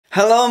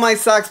Hello my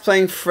sax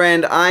playing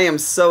friend, I am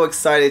so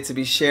excited to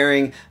be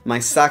sharing my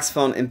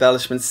Saxophone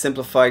Embellishments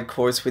Simplified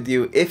course with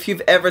you. If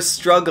you've ever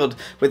struggled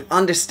with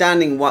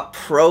understanding what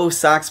pro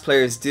sax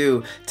players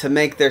do to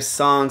make their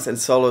songs and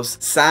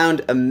solos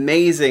sound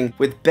amazing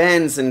with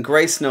bends and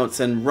grace notes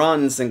and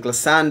runs and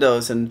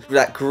glissandos and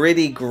that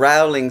gritty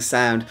growling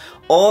sound,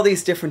 all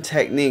these different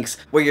techniques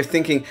where you're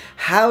thinking,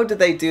 how do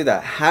they do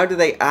that? How do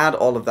they add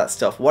all of that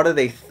stuff? What are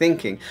they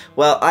thinking?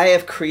 Well, I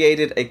have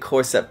created a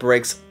course that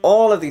breaks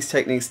all of these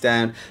techniques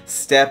down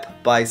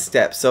step by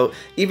step. So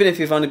even if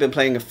you've only been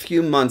playing a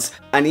few months,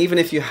 and even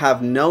if you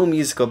have no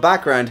musical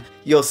background,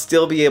 you'll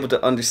still be able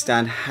to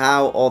understand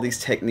how all these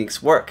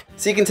techniques work.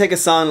 So you can take a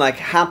song like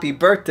Happy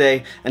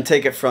Birthday and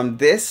take it from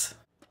this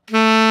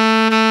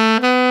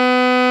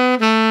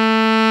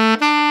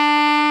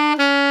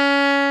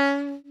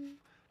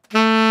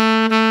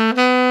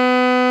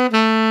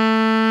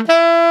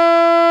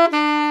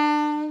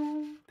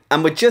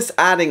and with just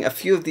adding a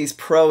few of these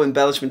pro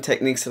embellishment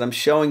techniques that I'm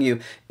showing you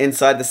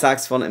inside the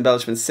Saxophone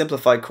Embellishments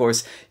Simplified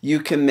course, you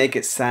can make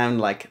it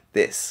sound like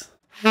this.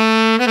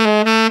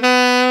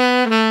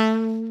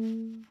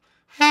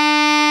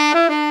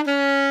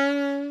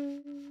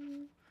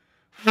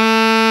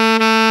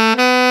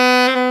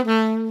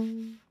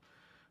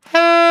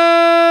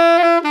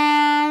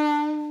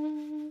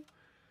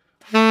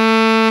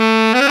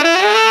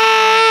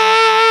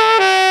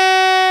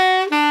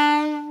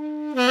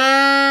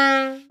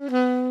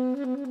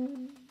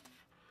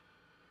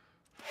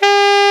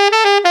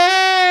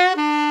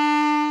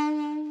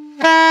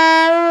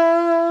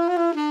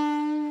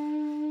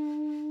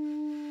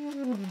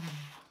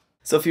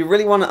 So if you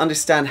really want to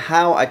understand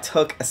how I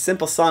took a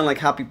simple song like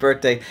Happy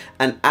Birthday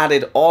and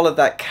added all of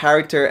that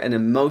character and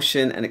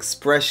emotion and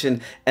expression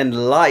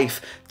and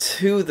life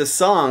to the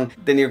song,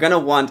 then you're going to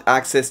want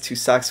access to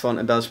Saxophone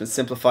Embellishments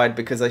Simplified,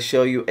 because I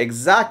show you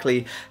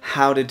exactly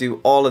how to do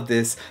all of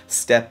this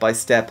step by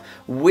step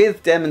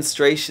with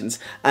demonstrations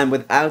and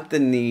without the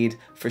need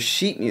for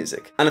sheet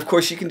music. And of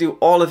course you can do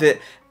all of it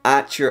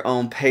at your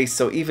own pace.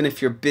 So even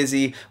if you're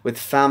busy with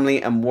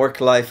family and work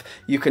life,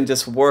 you can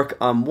just work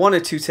on one or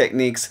two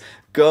techniques,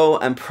 go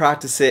and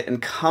practice it, and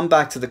come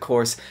back to the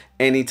course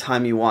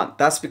anytime you want.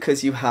 That's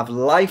because you have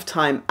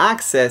lifetime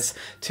access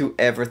to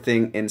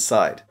everything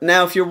inside.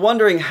 Now, if you're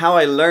wondering how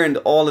I learned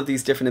all of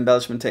these different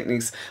embellishment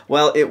techniques,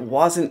 well, it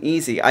wasn't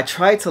easy. I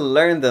tried to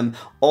learn them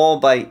all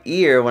by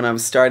ear when I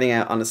was starting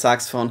out on the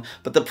saxophone,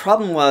 but the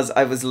problem was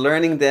I was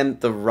learning them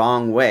the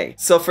wrong way.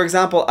 So for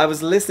example, I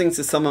was listening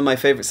to some of my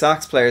favorite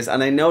sax players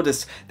and I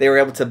noticed they were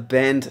able to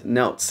bend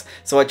notes.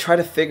 So I tried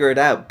to figure it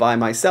out by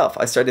myself.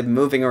 I started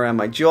moving around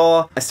my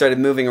jaw, I started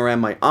moving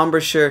around my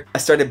embouchure, I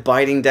started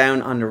biting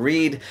down on the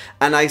reed,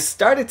 and I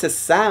started to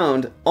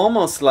sound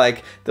almost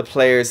like the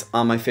players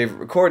on my favorite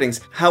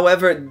recordings.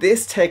 However,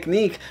 this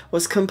technique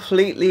was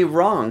completely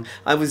wrong.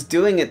 I was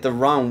doing it the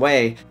wrong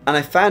way, and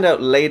I found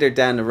out later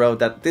down the road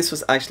that this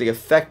was actually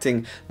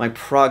affecting my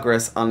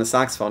progress on the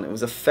saxophone. It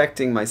was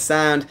affecting my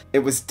sound. It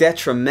was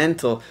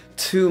detrimental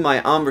to my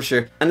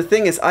embouchure. And the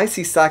thing is, I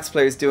see sax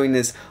players doing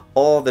this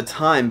all the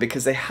time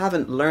because they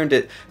haven't learned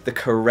it the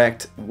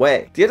correct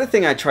way. The other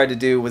thing I tried to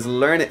do was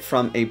learn it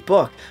from a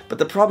book, but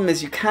the problem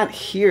is you can't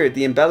hear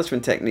the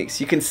embellishment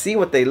techniques. You can see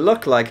what they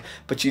look like,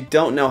 but you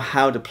don't know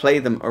how to play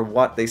them or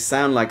what they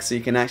sound like, so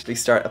you can actually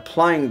start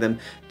applying them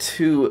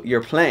to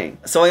your playing.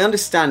 So I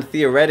understand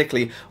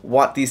theoretically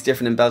what these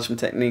different embellishment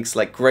techniques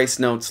like grace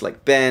notes,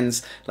 like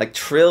bends, like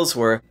trills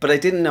were, but I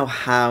didn't know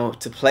how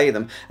to play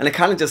them, and it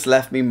kind of just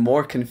left me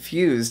more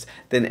confused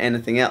than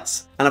anything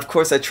else. And of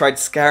course I tried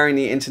scouring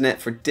the internet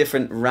for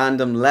different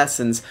random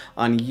lessons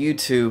on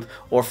YouTube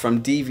or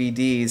from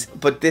DVDs,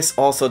 but this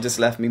also just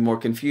left me more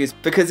confused,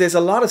 because there's a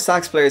lot of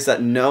sax players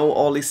that know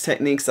all these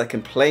techniques, that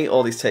can play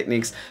all these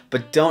techniques,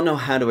 but don't know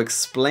how to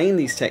explain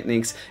these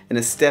techniques in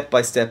a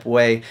step-by-step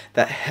way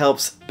that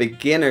helps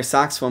beginner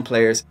saxophone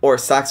players or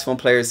saxophone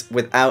players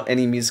without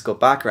any musical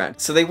background.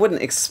 So they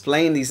wouldn't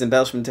explain these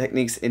embellishment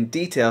techniques in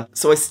detail,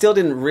 so I still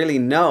didn't really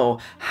know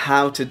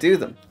how to do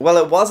them. Well,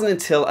 it wasn't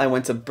until I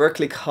went to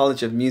Berklee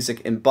College of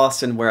Music in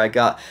Boston where I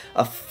got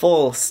a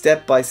full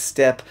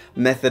step-by-step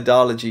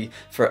methodology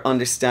for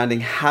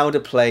understanding how to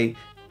play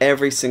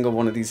every single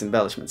one of these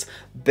embellishments.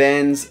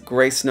 Bends,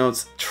 grace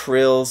notes,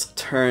 trills,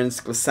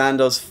 turns,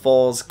 glissandos,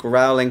 falls,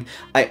 growling.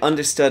 I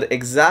understood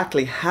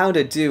exactly how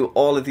to do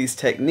all of these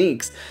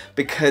techniques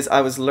because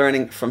I was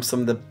learning from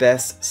some of the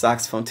best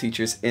saxophone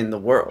teachers in the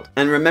world.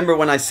 And remember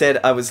when I said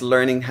I was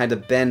learning how to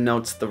bend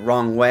notes the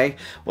wrong way?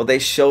 Well, they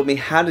showed me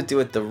how to do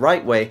it the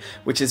right way,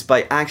 which is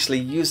by actually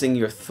using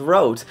your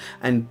throat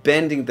and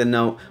bending the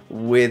note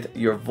with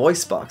your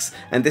voice box.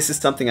 And this is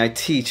something I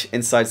teach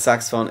inside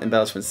Saxophone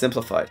Embellishments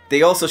Simplified.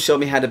 They also also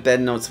showed me how to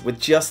bend notes with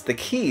just the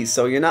keys,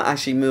 so you're not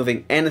actually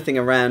moving anything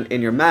around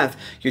in your mouth,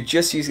 you're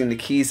just using the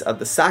keys of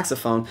the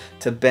saxophone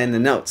to bend the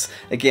notes.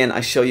 Again,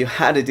 I show you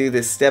how to do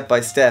this step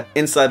by step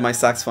inside my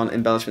Saxophone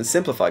Embellishments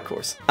Simplified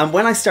course. And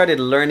when I started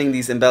learning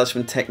these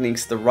embellishment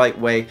techniques the right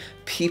way,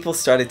 people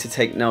started to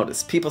take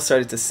notice. People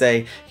started to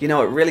say, you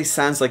know, it really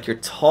sounds like you're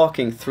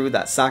talking through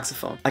that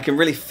saxophone. I can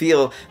really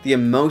feel the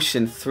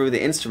emotion through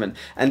the instrument.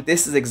 And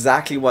this is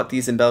exactly what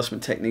these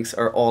embellishment techniques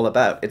are all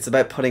about. It's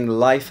about putting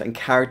life and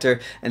character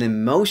and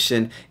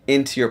emotion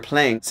into your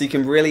playing so you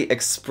can really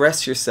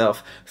express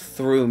yourself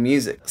through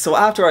music. So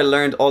after I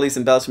learned all these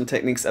embellishment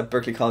techniques at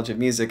Berklee College of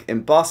Music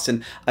in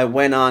Boston, I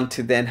went on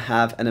to then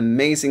have an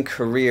amazing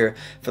career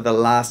for the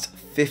last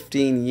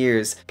 15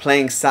 years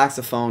playing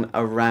saxophone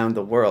around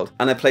the world.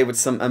 And I played with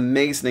some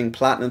amazing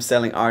platinum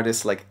selling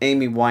artists like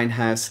Amy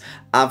Winehouse,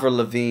 Avril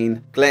Lavigne,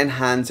 Glenn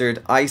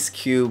Hansard, Ice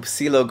Cube,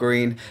 CeeLo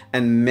Green,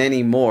 and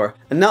many more.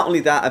 And not only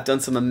that, I've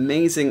done some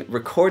amazing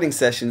recording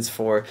sessions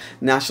for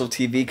national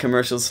TV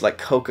commercials like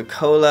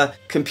Coca-Cola,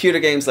 computer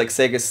games like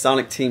Sega's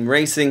Sonic Team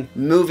Racing,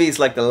 movies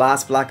like The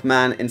Last Black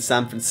Man in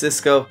San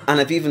Francisco,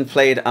 and I've even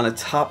played on a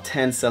top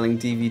 10 selling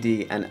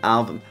DVD and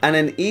album. And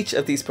in each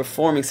of these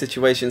performing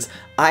situations,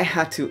 I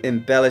had to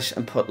embellish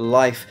and put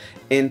life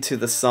into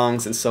the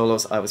songs and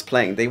solos I was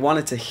playing. They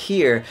wanted to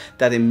hear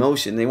that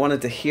emotion. They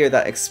wanted to hear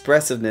that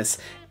expressiveness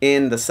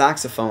in the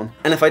saxophone.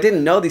 And if I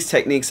didn't know these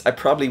techniques, I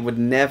probably would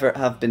never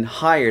have been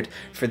hired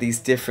for these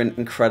different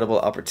incredible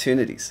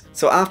opportunities.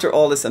 So after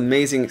all this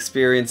amazing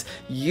experience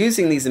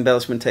using these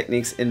embellishment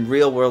techniques in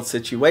real world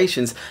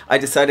situations, I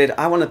decided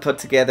I want to put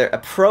together a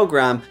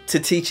program to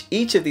teach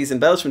each of these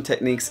embellishment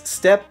techniques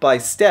step by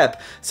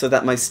step so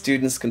that my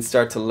students can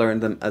start to learn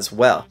them as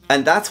well.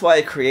 And that's why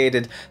I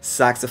created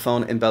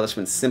Saxophone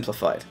Embellishments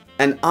Simplified.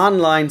 An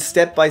online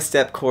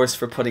step-by-step course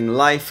for putting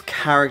life,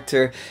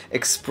 character,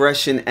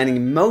 expression, and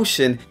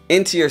emotion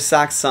into your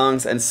sax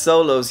songs and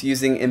solos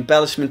using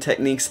embellishment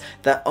techniques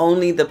that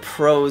only the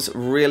pros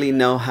really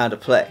know how to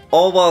play,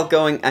 all while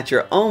going at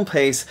your own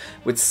pace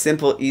with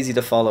simple, easy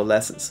to follow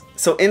lessons.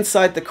 So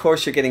inside the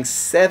course, you're getting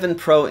 7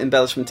 pro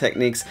embellishment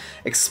techniques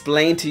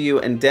explained to you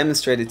and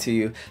demonstrated to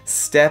you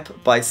step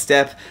by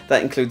step.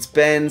 That includes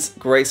bends,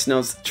 grace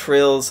notes,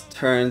 trills,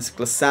 turns,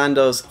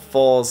 glissandos,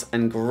 falls,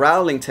 and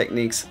growling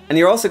techniques. And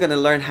you're also going to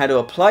learn how to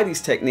apply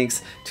these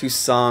techniques to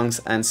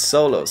songs and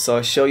solos. So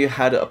I show you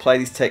how to apply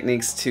these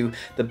techniques to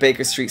the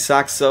Baker Street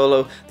sax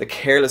solo, the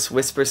Careless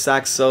Whisper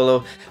sax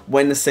solo,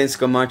 When the Saints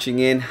Go Marching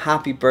In,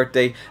 Happy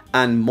Birthday,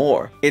 and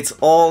more. It's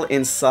all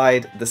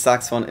inside the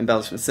Saxophone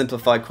Embellishment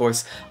Simplified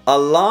course,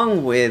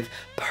 along with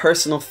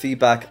personal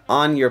feedback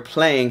on your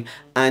playing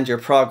and your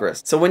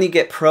progress. So when you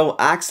get pro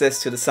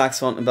access to the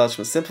Saxophone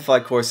Embellishment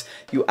Simplified course,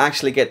 you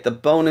actually get the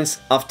bonus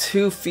of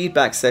 2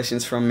 feedback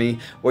sessions from me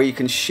where you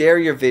can share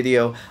your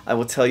video. I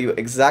will tell you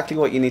exactly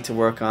what you need to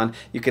work on.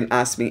 You can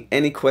ask me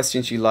any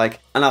questions you like,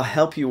 and I'll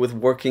help you with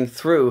working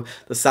through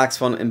the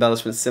Saxophone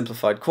Embellishment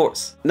Simplified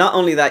course. Not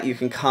only that, you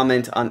can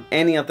comment on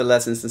any of the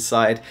lessons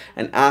inside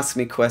and ask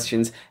me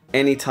questions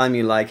anytime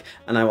you like,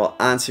 and I will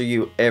answer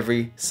you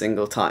every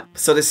single time.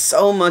 So there's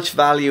so much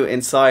value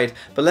inside,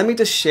 but let me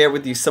just share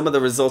with you some of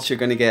the results you're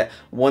going to get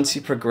once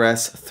you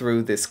progress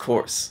through this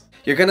course.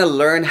 You're going to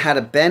learn how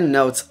to bend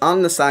notes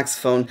on the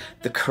saxophone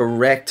the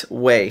correct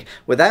way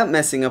without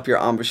messing up your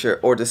embouchure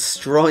or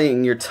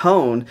destroying your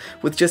tone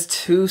with just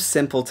 2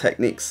 simple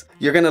techniques.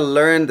 You're going to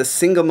learn the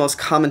single most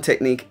common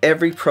technique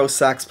every pro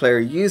sax player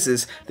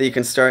uses that you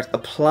can start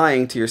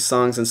applying to your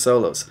songs and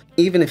solos,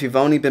 even if you've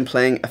only been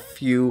playing a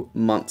few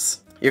months.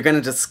 You're going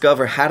to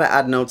discover how to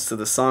add notes to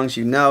the songs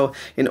you know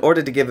in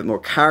order to give it more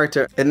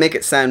character and make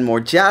it sound more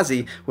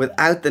jazzy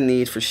without the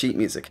need for sheet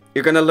music.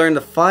 You're going to learn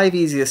the 5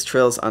 easiest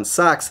trills on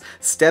sax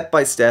step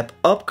by step,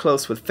 up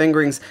close with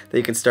fingerings that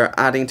you can start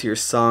adding to your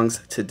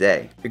songs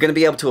today. You're going to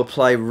be able to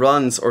apply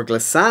runs or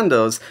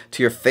glissandos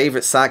to your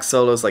favorite sax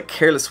solos like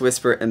Careless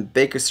Whisper and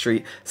Baker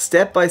Street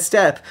step by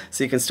step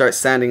so you can start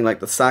sounding like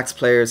the sax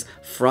players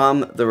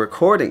from the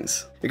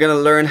recordings. You're going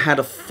to learn how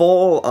to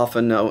fall off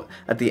a note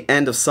at the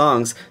end of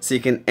songs so you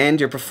can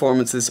end your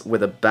performances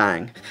with a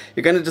bang.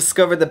 You're going to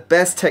discover the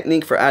best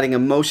technique for adding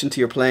emotion to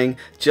your playing,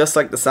 just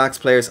like the sax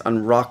players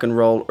on rock and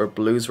roll or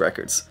blues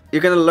records.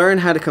 You're going to learn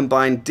how to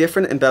combine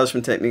different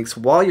embellishment techniques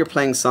while you're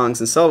playing songs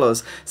and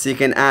solos so you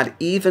can add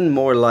even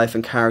more life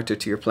and character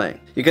to your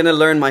playing. You're going to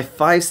learn my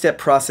 5-step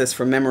process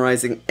for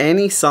memorizing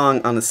any song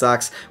on the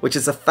sax, which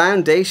is a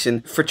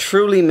foundation for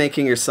truly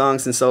making your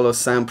songs and solos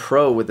sound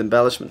pro with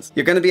embellishments.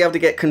 You're going to be able to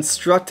get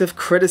constructive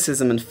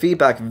criticism and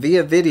feedback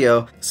via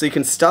video so you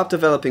can stop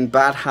developing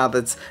bad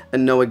habits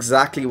and know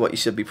exactly what you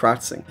should be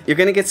practicing. You're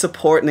going to get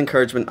support and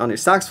encouragement on your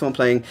saxophone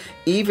playing,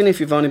 even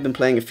if you've only been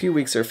playing a few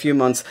weeks or a few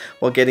months,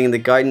 while getting the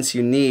guidance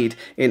you need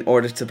in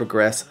order to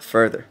progress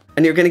further.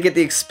 And you're going to get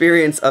the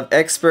experience of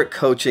expert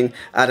coaching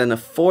at an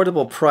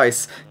affordable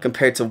price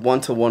compared to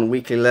one-to-one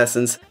weekly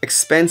lessons,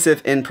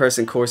 expensive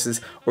in-person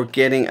courses, or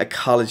getting a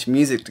college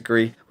music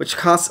degree, which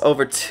costs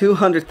over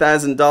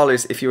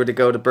 $200,000 if you were to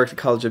go to Berklee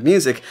College of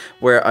Music,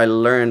 where I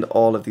learned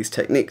all of these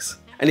techniques.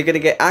 And you're going to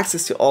get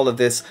access to all of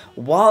this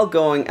while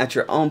going at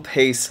your own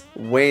pace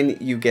when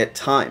you get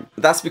time.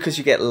 That's because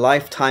you get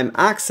lifetime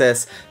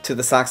access to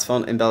the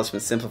Saxophone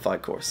Embellishments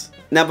Simplified course.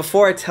 Now,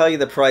 before I tell you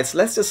the price,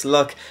 let's just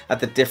look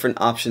at the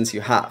different options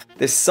you have.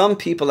 There's some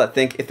people that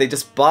think if they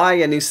just buy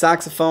a new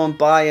saxophone,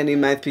 buy a new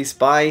mouthpiece,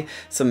 buy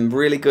some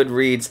really good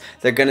reeds,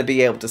 they're going to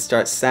be able to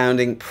start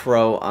sounding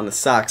pro on the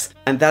sax.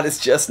 And that is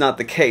just not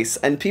the case.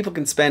 And people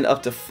can spend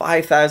up to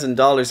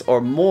 $5,000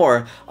 or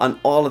more on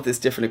all of this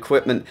different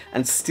equipment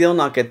and still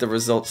not get the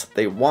results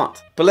they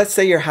want. But let's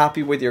say you're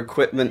happy with your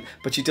equipment,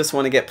 but you just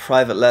want to get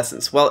private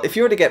lessons. Well, if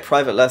you were to get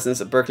private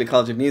lessons at Berklee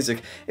College of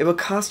Music, it would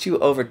cost you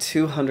over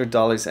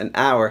 $200 an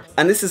hour.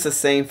 And this is the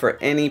same for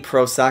any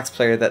pro sax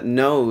player that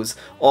knows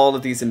all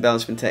of these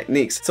embellishment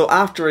techniques. So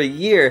after a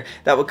year,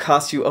 that would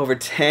cost you over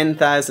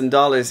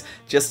 $10,000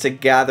 just to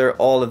gather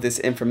all of this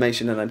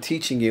information that I'm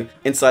teaching you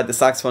inside the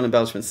Saxophone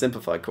Embellishments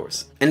Simplified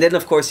course. And then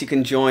of course you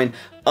can join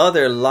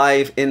other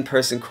live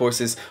in-person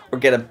courses or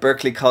get a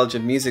Berklee College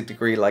of Music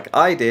degree like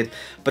I did,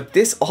 but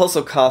this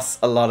also costs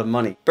a lot of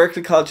money.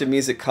 Berklee College of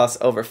Music costs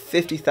over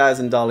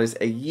 $50,000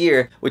 a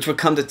year, which would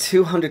come to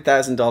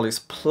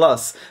 $200,000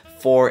 plus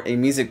for a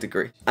music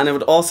degree. And it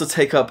would also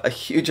take up a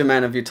huge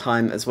amount of your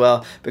time as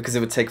well, because it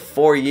would take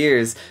 4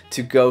 years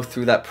to go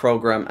through that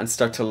program and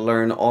start to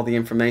learn all the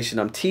information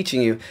I'm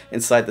teaching you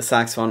inside the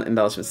Saxophone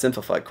Embellishment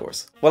Simplified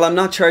course. Well, I'm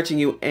not charging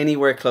you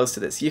anywhere close to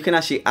this. You can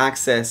actually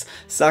access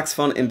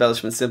Saxophone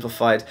Embellishment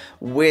Simplified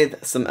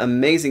with some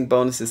amazing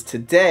bonuses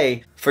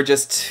today for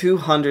just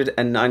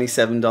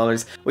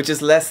 $297, which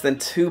is less than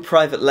 2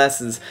 private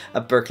lessons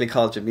at Berklee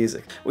College of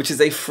Music, which is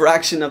a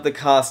fraction of the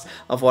cost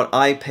of what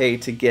I pay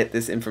to get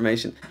this information.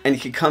 And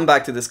you can come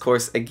back to this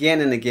course again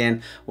and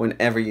again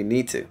whenever you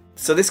need to.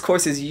 So this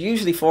course is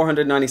usually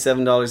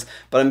 $497,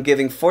 but I'm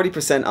giving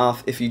 40%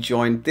 off if you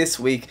join this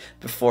week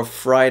before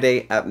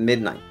Friday at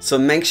midnight. So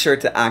make sure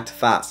to act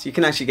fast. You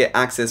can actually get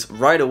access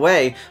right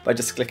away by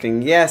just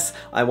clicking yes,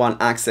 I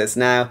want access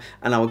now,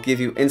 and I will give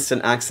you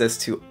instant access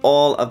to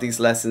all of these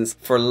lessons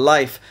for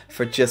life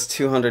for just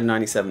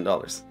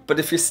 $297. But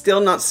if you're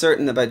still not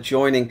certain about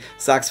joining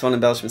Saxophone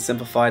Embellishment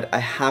Simplified, I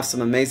have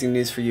some amazing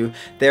news for you.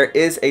 There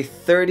is a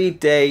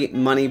 30-day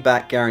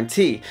money-back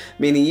guarantee,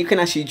 meaning you can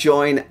actually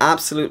join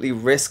absolutely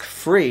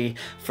risk-free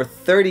for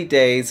 30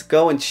 days.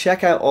 Go and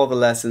check out all the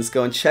lessons,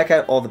 go and check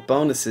out all the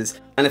bonuses.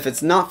 And if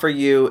it's not for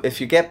you, if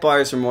you get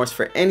buyer's remorse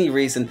for any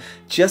reason,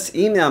 just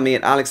email me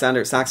at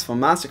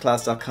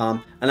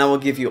alexander@saxophonemasterclass.com and I will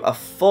give you a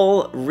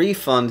full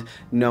refund,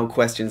 no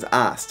questions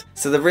asked.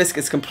 So the risk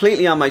is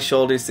completely on my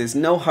shoulders, there's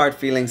no hard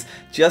feelings,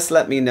 just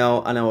let me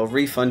know and I will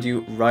refund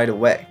you right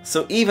away.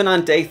 So even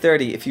on day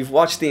 30, if you've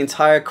watched the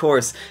entire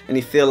course and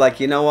you feel like,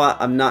 you know what,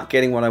 I'm not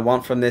getting what I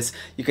want from this,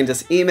 you can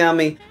just email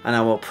me and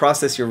I will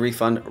process your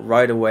refund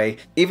right away.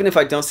 Even if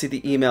I don't see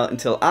the email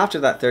until after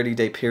that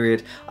 30-day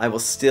period, I will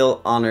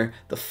still honor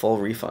the full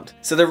refund.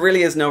 So there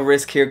really is no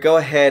risk here. Go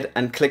ahead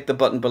and click the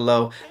button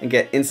below and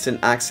get instant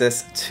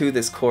access to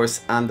this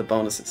course and the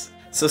bonuses.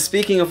 So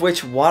speaking of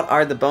which, what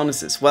are the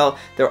bonuses? Well,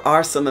 there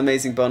are some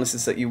amazing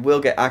bonuses that you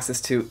will get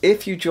access to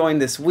if you join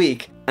this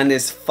week, and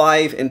there's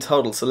 5 in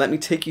total. So let me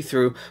take you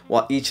through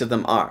what each of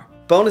them are.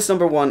 Bonus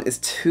number 1 is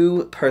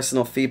 2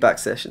 personal feedback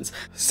sessions.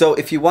 So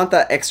if you want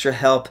that extra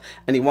help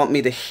and you want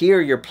me to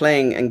hear your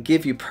playing and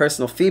give you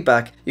personal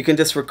feedback, you can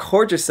just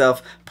record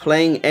yourself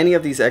playing any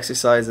of these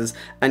exercises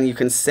and you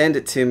can send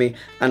it to me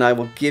and I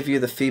will give you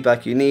the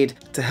feedback you need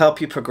to help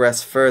you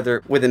progress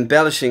further with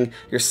embellishing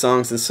your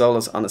songs and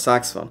solos on the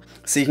saxophone.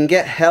 So you can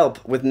get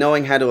help with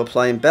knowing how to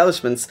apply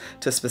embellishments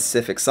to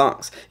specific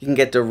songs. You can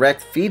get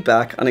direct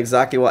feedback on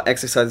exactly what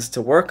exercises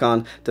to work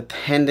on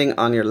depending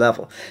on your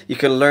level. You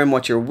can learn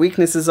what your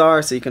weaknesses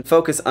are so you can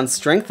focus on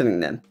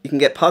strengthening them. You can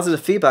get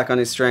positive feedback on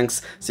your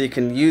strengths so you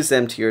can use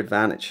them to your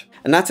advantage.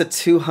 And that's a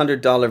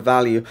 $200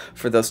 value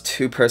for those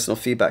 2 personal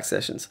feedback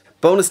sessions.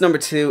 Bonus number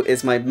 2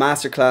 is my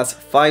masterclass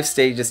 5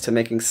 stages to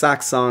making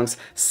sax songs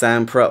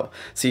sound pro.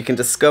 So you can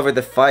discover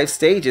the 5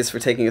 stages for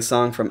taking a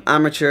song from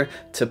amateur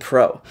to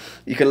pro.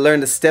 You can learn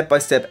the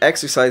step-by-step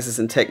exercises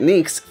and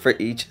techniques for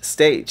each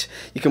stage.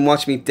 You can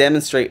watch me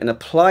demonstrate and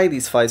apply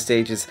these 5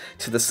 stages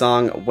to the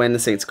song When the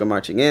Saints Go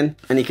Marching In.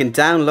 And you can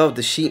download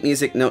the sheet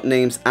music, note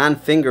names and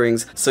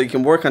fingerings so you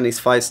can work on these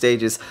 5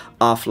 stages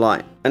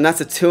offline. And that's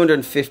a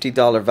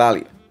 $250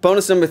 value.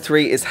 Bonus number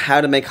 3 is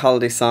how to make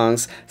holiday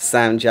songs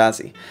sound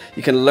jazzy.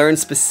 You can learn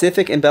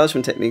specific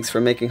embellishment techniques for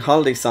making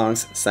holiday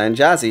songs sound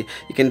jazzy.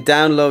 You can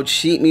download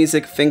sheet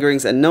music,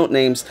 fingerings and note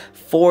names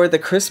for the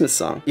Christmas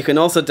song. You can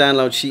also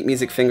download sheet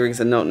music, fingerings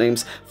and note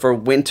names for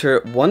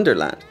Winter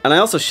Wonderland. And I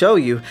also show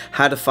you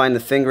how to find the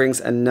fingerings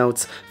and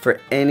notes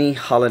for any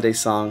holiday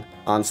song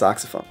on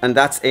saxophone. And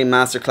that's a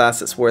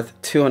masterclass that's worth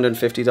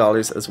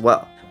 $250 as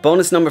well.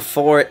 Bonus number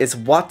 4 is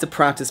what to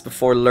practice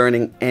before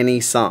learning any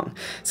song.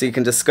 So you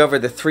can discover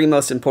the 3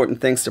 most important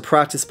things to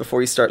practice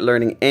before you start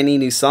learning any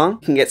new song.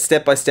 You can get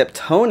step-by-step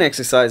tone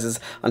exercises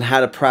on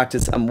how to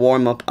practice and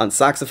warm up on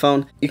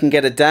saxophone. You can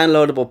get a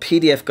downloadable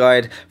PDF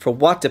guide for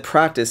what to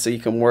practice so you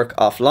can work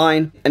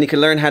offline. And you can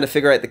learn how to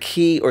figure out the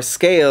key or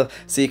scale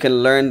so you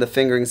can learn the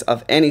fingerings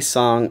of any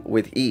song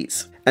with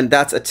ease. And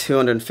that's a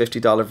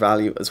 $250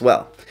 value as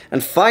well.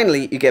 And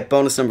finally, you get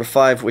bonus number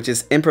 5, which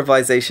is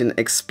improvisation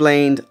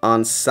explained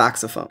on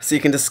saxophone. So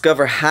you can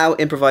discover how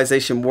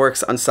improvisation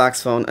works on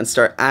saxophone and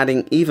start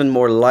adding even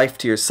more life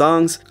to your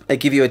songs. I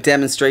give you a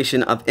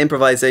demonstration of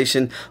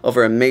improvisation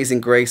over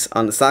Amazing Grace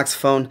on the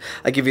saxophone.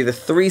 I give you the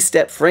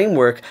 3-step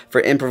framework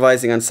for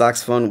improvising on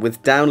saxophone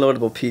with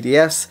downloadable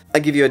PDFs. I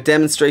give you a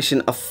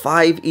demonstration of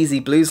 5 easy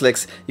blues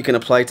licks you can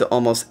apply to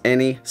almost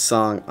any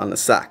song on the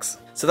sax.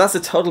 So that's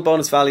a total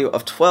bonus value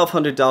of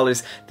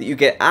 $1,200 that you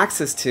get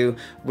access to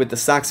with the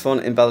Saxophone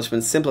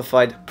Embellishments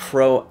Simplified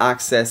Pro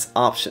Access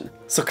option.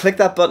 So click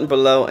that button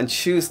below and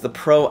choose the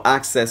Pro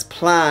Access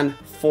plan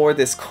for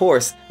this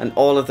course, and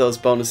all of those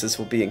bonuses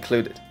will be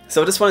included.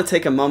 So I just want to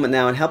take a moment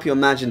now and help you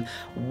imagine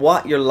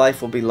what your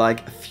life will be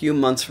like a few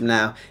months from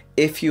now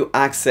if you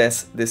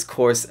access this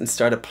course and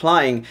start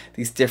applying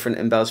these different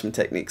embellishment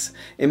techniques.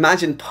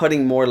 Imagine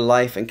putting more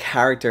life and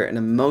character and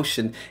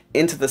emotion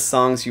into the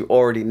songs you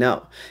already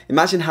know.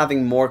 Imagine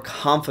having more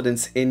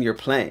confidence in your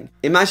playing.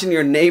 Imagine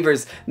your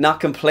neighbors not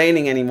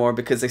complaining anymore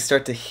because they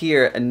start to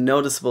hear a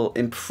noticeable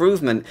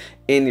improvement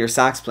in your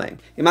sax playing.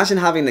 Imagine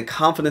having the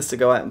confidence to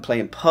go out and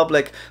play in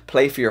public,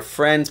 play for your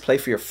friends, play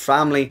for your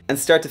family, and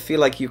start to feel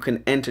like you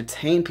can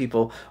entertain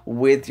people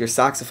with your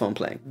saxophone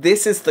playing.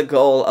 This is the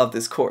goal of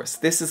this course.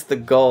 This is the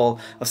goal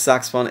of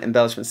Saxophone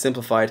Embellishments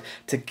Simplified,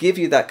 to give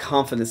you that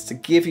confidence, to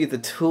give you the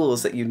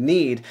tools that you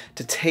need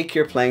to take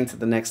your playing to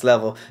the next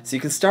level, so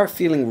you can start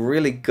feeling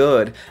really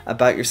good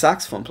about your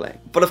saxophone playing.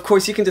 But of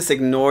course, you can just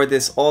ignore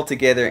this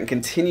altogether and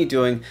continue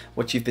doing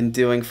what you've been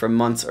doing for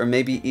months or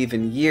maybe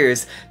even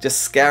years,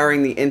 just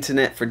scouring the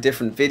internet for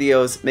different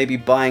videos, maybe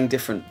buying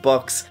different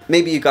books.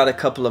 Maybe you got a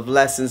couple of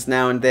lessons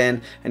now and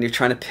then and you're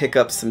trying to pick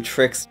up some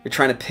tricks, you're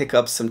trying to pick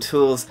up some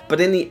tools,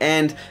 but in the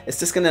end, it's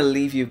just going to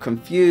leave you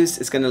confused,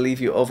 it's going to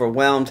leave you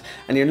overwhelmed,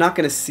 and you're not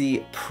going to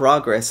see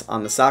progress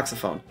on the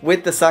saxophone.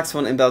 With the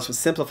Saxophone Embellishments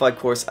Simplified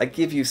course, I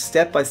give you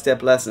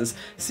step-by-step lessons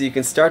so you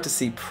can start to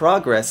see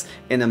progress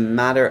in a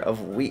matter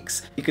of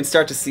weeks. You can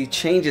start to see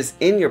changes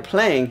in your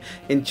playing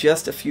in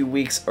just a few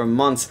weeks or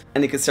months,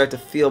 and you can start to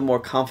feel more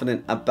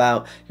confident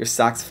about your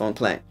saxophone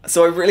playing.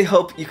 So I really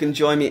hope you can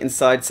join me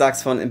inside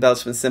Saxophone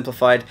Embellishments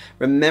Simplified.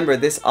 Remember,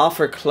 this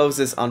offer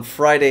closes on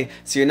Friday,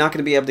 so you're not going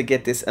to be able to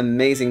get this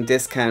amazing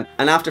discount.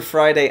 And after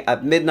Friday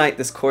at midnight,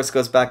 this course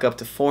goes back up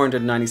to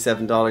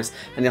 $497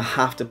 and you'll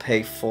have to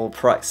pay full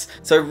price.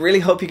 So I really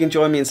hope you can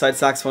join me inside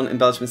Saxophone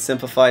Embellishments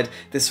Simplified.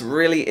 This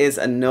really is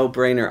a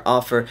no-brainer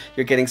offer.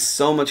 You're getting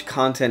so much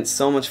content,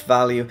 so much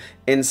value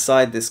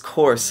inside this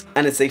course,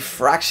 and it's a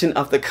fraction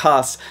of the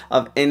cost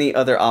of any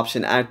other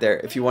option out there.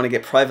 If you want to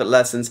get private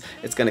lessons,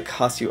 it's going to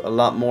cost you a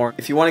lot more.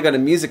 If you want to go to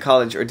music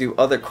college or do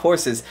other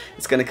courses,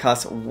 it's going to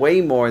cost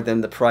way more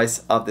than the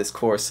price of this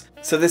course.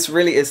 So this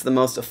really is the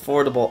most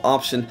affordable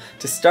option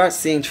to start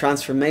seeing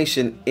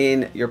transformation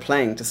in your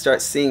playing, to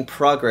start seeing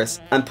progress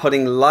and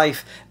putting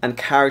life and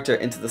character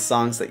into the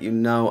songs that you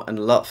know and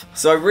love.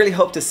 So I really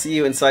hope to see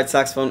you inside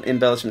Saxophone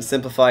Embellishments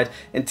Simplified.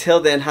 Until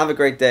then, have a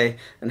great day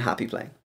and happy playing.